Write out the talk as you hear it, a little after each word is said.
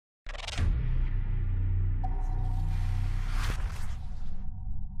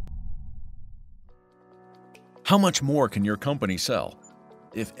How much more can your company sell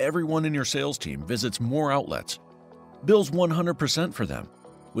if everyone in your sales team visits more outlets, bills 100% for them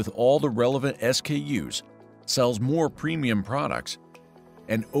with all the relevant SKUs, sells more premium products,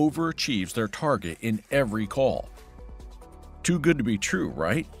 and overachieves their target in every call? Too good to be true,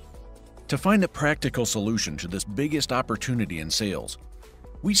 right? To find a practical solution to this biggest opportunity in sales,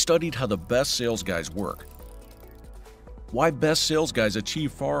 we studied how the best sales guys work. Why best sales guys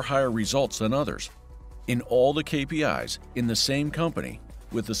achieve far higher results than others in all the KPIs in the same company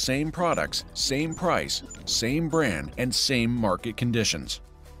with the same products, same price, same brand, and same market conditions.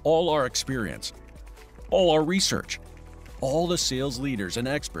 All our experience, all our research, all the sales leaders and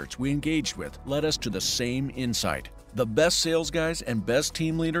experts we engaged with led us to the same insight. The best sales guys and best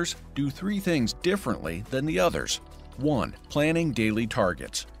team leaders do three things differently than the others. 1. Planning daily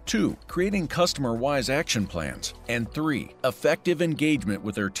targets. 2. Creating customer-wise action plans. And 3. Effective engagement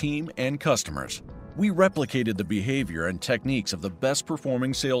with their team and customers. We replicated the behavior and techniques of the best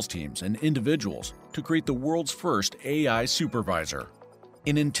performing sales teams and individuals to create the world's first AI Supervisor,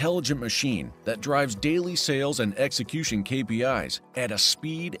 an intelligent machine that drives daily sales and execution KPIs at a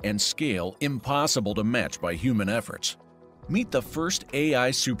speed and scale impossible to match by human efforts. Meet the first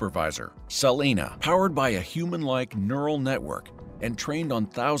AI Supervisor, Selena, powered by a human-like neural network and trained on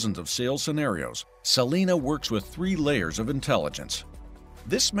thousands of sales scenarios. Selena works with 3 layers of intelligence.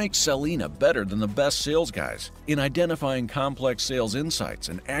 This makes Selena better than the best sales guys in identifying complex sales insights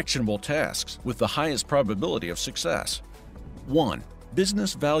and actionable tasks with the highest probability of success. 1.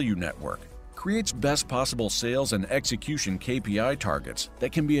 Business Value Network creates best possible sales and execution KPI targets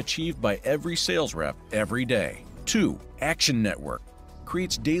that can be achieved by every sales rep every day. 2. Action Network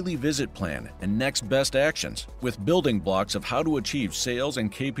creates daily visit plan and next best actions with building blocks of how to achieve sales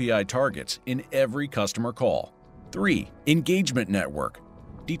and KPI targets in every customer call. 3. Engagement Network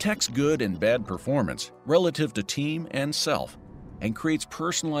detects good and bad performance relative to team and self and creates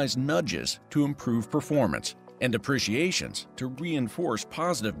personalized nudges to improve performance and appreciations to reinforce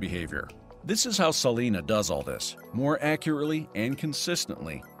positive behavior. This is how Selena does all this, more accurately and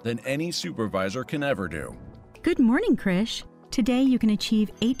consistently than any supervisor can ever do. Good morning, Krish. Today you can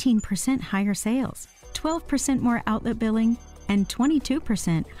achieve 18% higher sales, 12% more outlet billing, and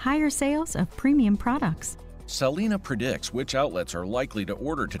 22% higher sales of premium products. Selena predicts which outlets are likely to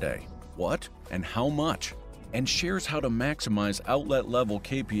order today, what and how much, and shares how to maximize outlet-level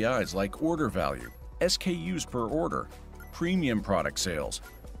KPIs like order value, SKUs per order, premium product sales,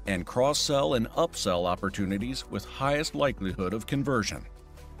 and cross-sell and upsell opportunities with highest likelihood of conversion.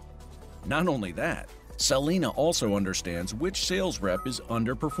 Not only that, Selena also understands which sales rep is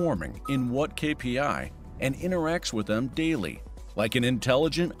underperforming in what KPI and interacts with them daily, like an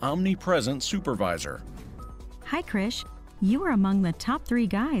intelligent, omnipresent supervisor. Hi, Krish. You are among the top 3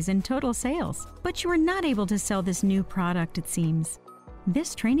 guys in total sales, but you are not able to sell this new product, it seems.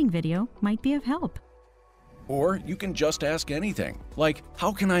 This training video might be of help. Or you can just ask anything, like,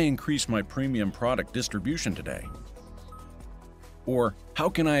 how can I increase my premium product distribution today? Or, how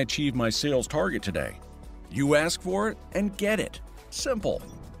can I achieve my sales target today? You ask for it and get it. Simple.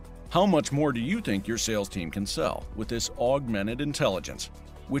 How much more do you think your sales team can sell with this augmented intelligence,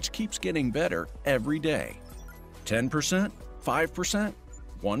 which keeps getting better every day? 10%? 5%?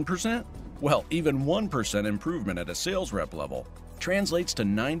 1%? Well, even 1% improvement at a sales rep level translates to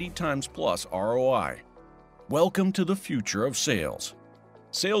 90 times plus ROI. Welcome to the future of sales.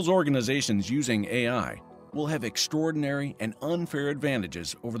 Sales organizations using AI will have extraordinary and unfair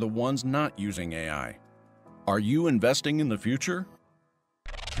advantages over the ones not using AI. Are you investing in the future